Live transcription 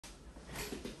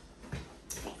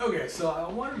Okay, so I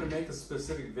wanted to make a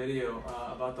specific video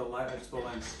about the light expo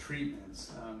lens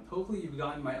treatments. Hopefully you've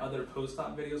gotten my other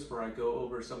post-op videos where I go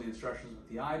over some of the instructions with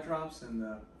the eye drops and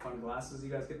the fun glasses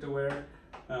you guys get to wear.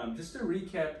 Just to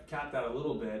recap that a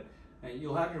little bit,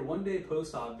 you'll have your one-day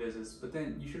post-op visits, but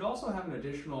then you should also have an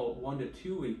additional 1 to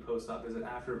 2 week post-op visit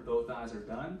after both eyes are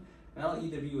done. And that'll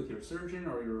either be with your surgeon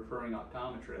or your referring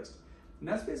optometrist. And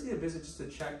that's basically a visit just to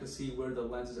check to see where the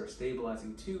lenses are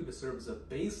stabilizing to serve as a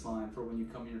baseline for when you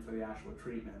come in for the actual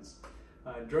treatments.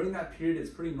 During that period, it's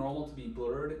pretty normal to be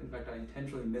blurred. In fact, I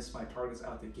intentionally miss my targets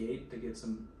out the gate to get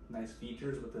some nice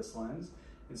features with this lens.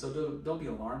 And so don't be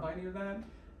alarmed by any of that.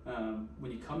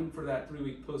 When you come in for that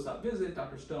 3-week post-op visit,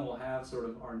 Dr. Stone will have sort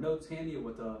of our notes handy of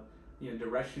what the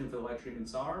direction for the light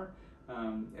treatments are.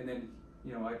 And then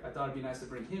I thought it'd be nice to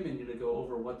bring him in here to go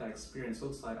over what that experience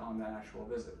looks like on that actual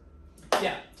visit.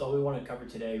 Yeah, so all we want to cover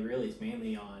today really is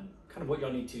mainly on kind of what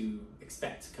y'all need to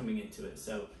expect coming into it.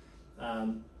 So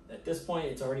at this point,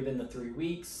 it's already been the 3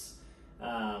 weeks.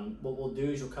 What we'll do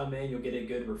is you'll come in, you'll get a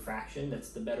good refraction. That's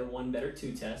the better 1, better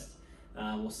 2 test.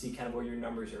 We'll see kind of where your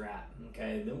numbers are at,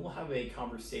 okay? Then we'll have a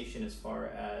conversation as far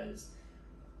as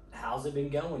how's it been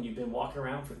going? You've been walking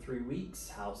around for 3 weeks.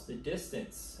 How's the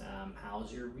distance?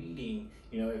 How's your reading?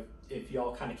 If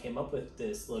y'all kind of came up with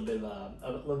this little bit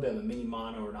of a mini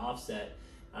mono or an offset,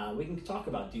 we can talk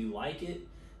about, do you like it?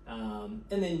 And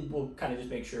then we'll kind of just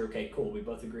make sure, okay, cool, we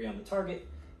both agree on the target,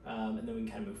 and then we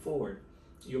can kind of move forward.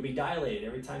 You'll be dilated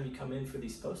every time you come in for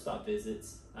these post-op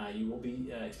visits. You will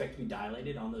be expect to be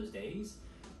dilated on those days.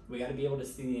 We got to be able to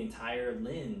see the entire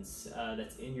lens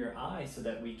that's in your eye so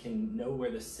that we can know where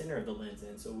the center of the lens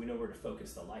is, so we know where to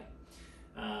focus the light.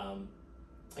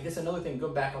 I guess another thing, go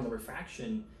back on the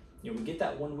refraction, we get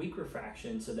that 1 week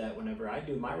refraction so that whenever I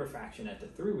do my refraction at the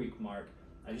 3 week mark,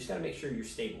 I just got to make sure you're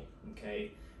stable, okay?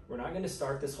 We're not going to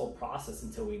start this whole process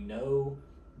until we know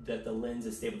that the lens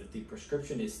is stable, that the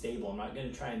prescription is stable. I'm not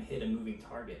going to try and hit a moving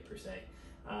target per se.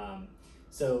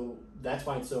 So that's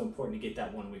why it's so important to get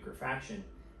that 1 week refraction.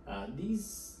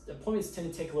 These appointments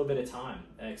tend to take a little bit of time.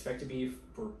 I expect to be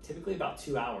for typically about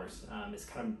 2 hours. It's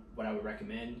kind of what I would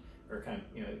recommend, or kind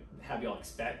of have y'all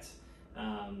expect.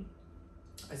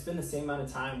 I spend the same amount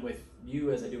of time with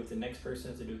you as I do with the next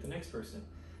person,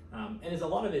 and a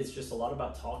lot of it's just a lot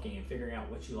about talking and figuring out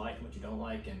what you like and what you don't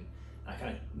like, and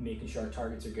kind of making sure our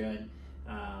targets are good.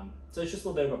 So it's just a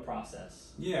little bit of a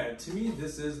process. Yeah, to me,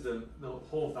 this is the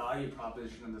whole value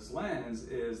proposition of this lens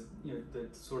is the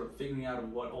sort of figuring out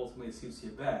of what ultimately suits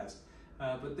you best.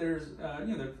 But there's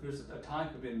there's a time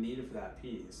commitment needed for that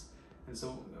piece, and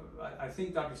so I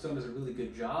think Dr. Stone does a really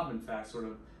good job. In fact, sort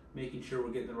of making sure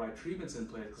we're getting the right treatments in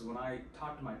place. Because when I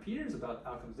talk to my peers about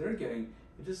outcomes they're getting,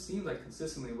 it just seems like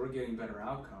consistently we're getting better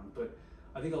outcomes. But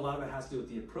I think a lot of it has to do with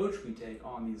the approach we take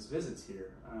on these visits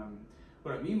here.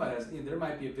 What I mean by that is, there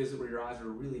might be a visit where your eyes are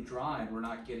really dry and we're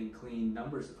not getting clean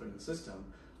numbers to put in the system.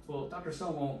 Well, Dr.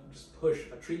 Stone won't just push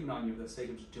a treatment on you for the sake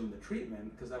of just doing the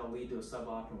treatment, because that'll lead to a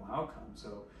suboptimal outcome.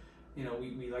 So,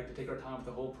 we like to take our time with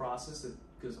the whole process,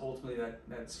 because ultimately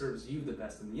that serves you the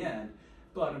best in the end.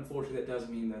 But unfortunately, that does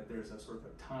mean that there's a sort of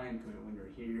a time commitment when you're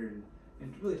here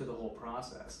and really to the whole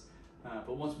process.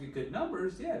 But once we get good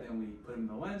numbers, then we put them in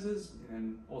the lenses,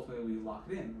 and ultimately we lock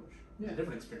it in, which is a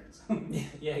different experience.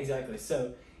 Yeah, exactly.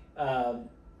 So,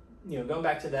 going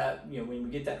back to that, when we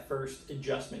get that first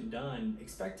adjustment done,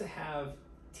 expect to have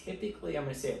typically, I'm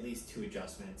going to say at least 2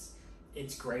 adjustments.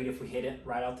 It's great if we hit it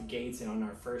right out the gates and on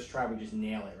our first try we just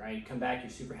nail it, right? You come back,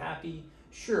 you're super happy.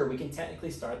 Sure, we can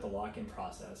technically start the lock-in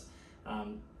process.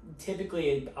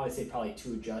 Typically, I would say probably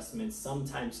 2 adjustments,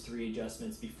 sometimes 3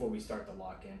 adjustments before we start the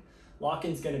lock-in.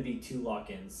 Lock-in's going to be 2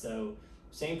 lock-ins. So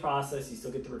same process, you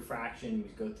still get the refraction, we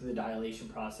go through the dilation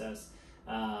process,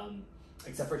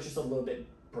 except for it's just a little bit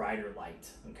brighter light,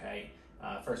 okay?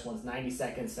 First one's 90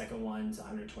 seconds, second one's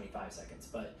 125 seconds,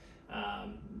 but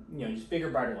just bigger,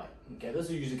 brighter light, okay? Those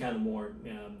are usually kind of more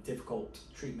difficult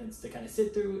treatments to kind of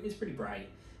sit through. It's pretty bright.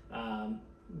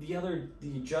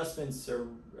 The adjustments are,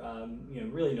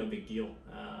 really no big deal.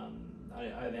 I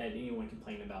haven't had anyone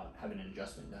complain about having an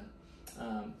adjustment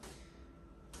done.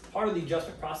 Part of the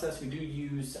adjustment process, we do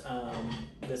use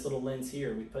this little lens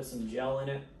here. We put some gel in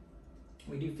it.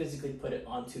 We do physically put it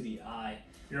onto the eye.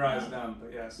 Your eye's numb,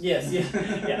 but yes. Yes,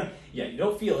 yeah. You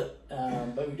don't feel it,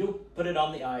 but we do put it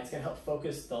on the eye. It's going to help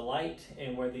focus the light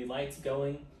and where the light's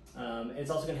going. And it's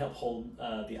also going to help hold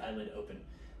the eyelid open.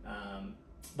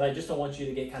 But I just don't want you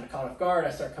to get kind of caught off guard.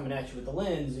 I start coming at you with the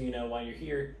lens, while you're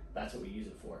here. That's what we use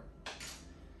it for.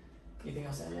 Anything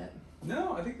else to add yet?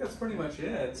 No, I think that's pretty much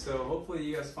it. So hopefully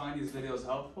you guys find these videos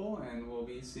helpful, and we'll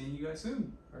be seeing you guys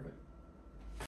soon. Perfect.